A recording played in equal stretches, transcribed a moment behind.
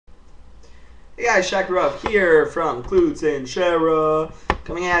Hey guys, Shakarov here from Contender,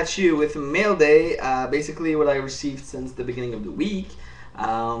 coming at you with Mailday, basically what I received since the beginning of the week.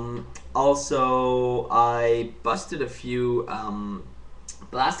 Also, I busted a few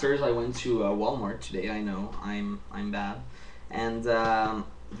blasters. I went to Walmart today. I know I'm bad, and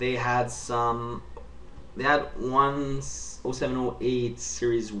they had some. They had one 0708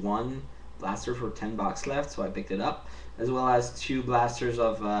 Series 1 blaster for $10 left, so I picked it up, as well as two blasters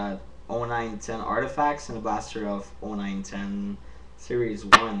of 0910 artifacts and a blaster of 0910 Series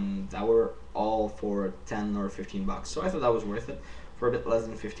 1 that were all for 10 or $15. So I thought that was worth it. For a bit less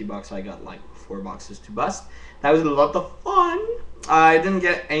than $50, I got like 4 boxes to bust. That was a lot of fun. I didn't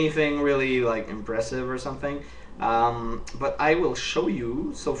get anything really like impressive or something. But I will show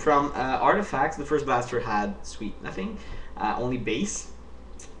you. So from artifacts, the first blaster had sweet nothing, only base,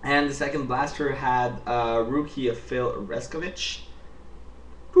 and the second blaster had rookie of Phil Reskovich.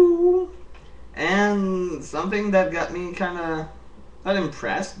 And something that got me kind of not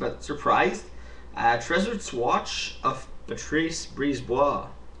impressed but surprised, Treasured Swatch of Patrice Brisebois.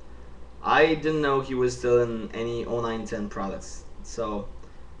 I didn't know he was still in any 0910 products, so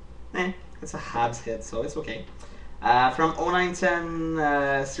it's a Habs hit, so it's okay. From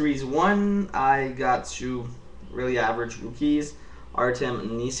 0910 Series 1, I got two really average rookies,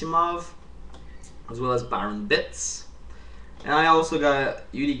 Artem Nisimov, as well as Baron Bitz. And I also got a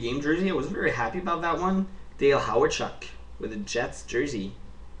UD game jersey. I was very happy about that one. Dale Howardchuk with a Jets jersey.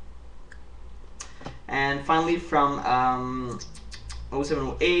 And finally from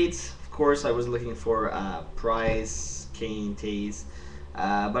 0708, of course, I was looking for Price, Kane, Taze.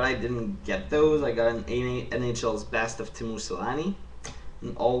 But I didn't get those. I got an NHL's best of Teemu Selanne,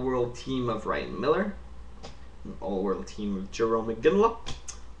 an all-world team of Ryan Miller, an all-world team of Jerome McGinley,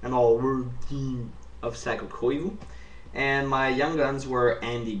 an all-world team of Saku Koivu, and my young guns were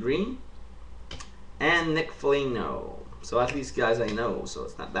Andy Green and Nick Foligno. So at least guys I know, so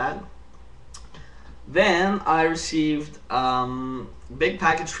it's not bad. Then I received a big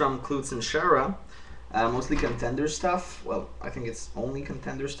package from Klutz and Shara. Mostly Contender stuff. Well, I think it's only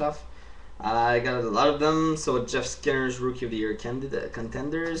Contender stuff. I got a lot of them. So Jeff Skinner's Rookie of the Year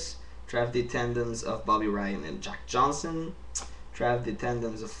Contenders, draft the tandems of Bobby Ryan and Jack Johnson, draft the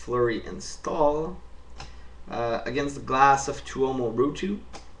tandems of Fleury and Stahl, against the glass of Tuomo Rutu.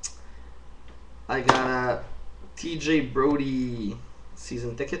 I got a TJ Brody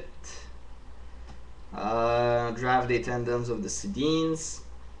season ticket, draft day tandems of the Sedins,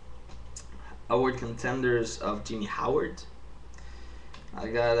 award contenders of Jimmy Howard. I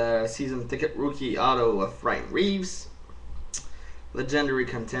got a season ticket rookie auto of Ryan Reeves. Legendary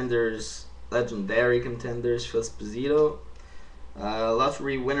contenders Phil Esposito.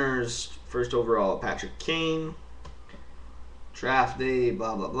 Lottery winners, first overall Patrick Kane. Draft day,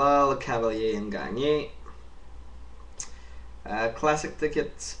 blah blah blah, Le Cavalier and Gagne. Classic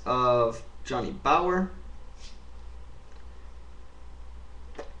tickets of Johnny Bauer,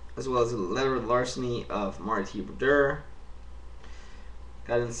 as well as a letter larceny of Marty Brodeur.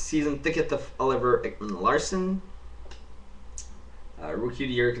 Got a season ticket of Oliver Ekman-Larsson. Rookie of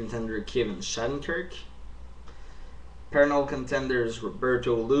the Year contender Kevin Shattenkirk. Perennial contenders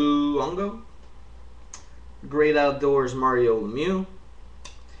Roberto Luongo. Great Outdoors Mario Lemieux.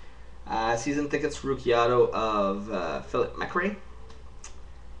 Season tickets rookie auto of Philip McRae.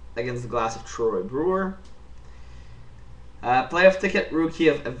 Against the glass of Troy Brewer. Playoff ticket rookie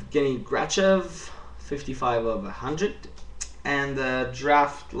of Evgeny Grachev, 55 of 100. And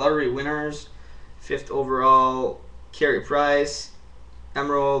draft lottery winners, 5th overall Carey Price,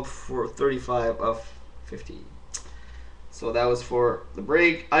 Emerald for 35 of 50. So that was for the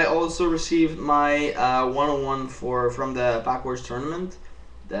break. I also received my 101 from the Backwards tournament,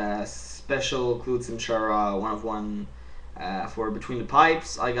 the special Klutz and Chara 1-of-1 for Between the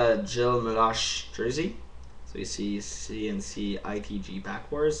Pipes. I got a Jill Melash jersey. So you see CNC ITG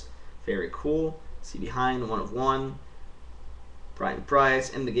Backwards, very cool. See behind 1-of-1, Brian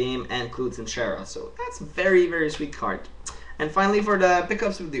Price in the game, and Klutz and Shara. So that's a very, very sweet card. And finally for the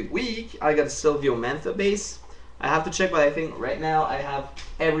pickups of the week, I got a Silvio Mantha base. I have to check, but I think right now I have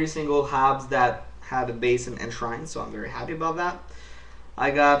every single Habs that had a base and enshrine, so I'm very happy about that.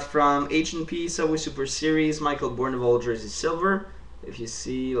 I got from H&P Subway Super Series Michael Bournival jersey silver. If you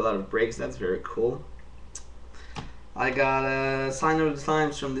see a lot of breaks, that's very cool. I got a Sign of the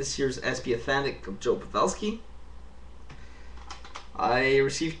Times from this year's SP Authentic of Joe Pavelski. I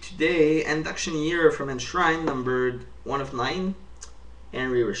received today Induction Year from Enshrine, numbered 1-of-9,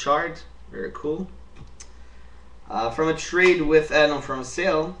 Henry Richard, very cool. From a trade with, from a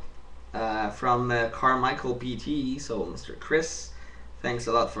sale, from Carmichael PT, so Mr. Chris, Thanks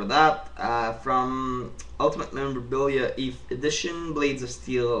a lot for that. From Ultimate Memorabilia ETH Edition, Blades of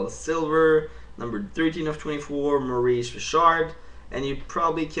Steel Silver, number 13 of 24, Maurice Richard. And you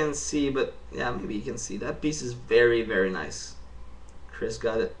probably can see, but yeah, maybe you can see, that piece is very, very nice. Chris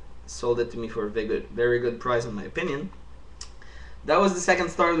got it, sold it to me for a very good price in my opinion. That was the second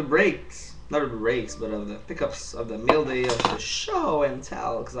star of the breaks. Not of the breaks, but of the pickups of the Mailday of the show and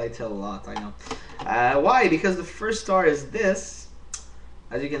tell, because I tell a lot, I know. Why? Because the first star is this.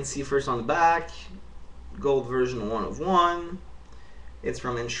 As you can see first on the back, gold version 1 of 1. It's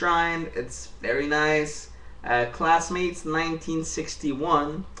from Enshrined. It's very nice. Classmates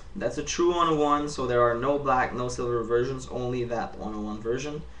 1961. That's a true 1 of 1, so there are no black, no silver versions, only that 1 of 1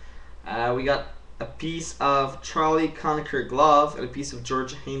 version. We got a piece of Charlie Conacher glove and a piece of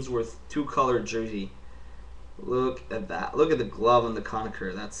George Hainsworth 2-color jersey. Look at that. Look at the glove on the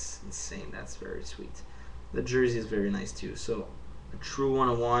Conacher. That's insane. That's very sweet. The jersey is very nice too. So a true 1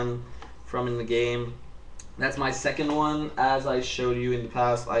 of 1 from in the game. That's my second one. As I showed you in the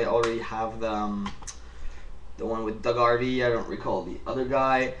past, I already have the one with Doug Harvey. I don't recall the other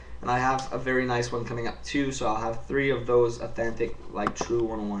guy. And I have a very nice one coming up too, so I'll have 3 of those authentic, like true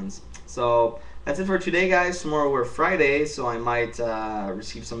 1 of 1s. So that's it for today, guys. Tomorrow we're Friday, so I might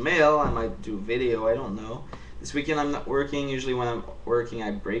receive some mail. I might do a video. I don't know. This weekend I'm not working. Usually when I'm working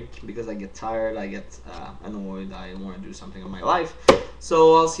I break because I get tired, I get annoyed, I want to do something in my life.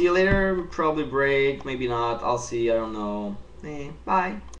 So I'll see you later. Probably break, maybe not. I'll see. I don't know. Bye.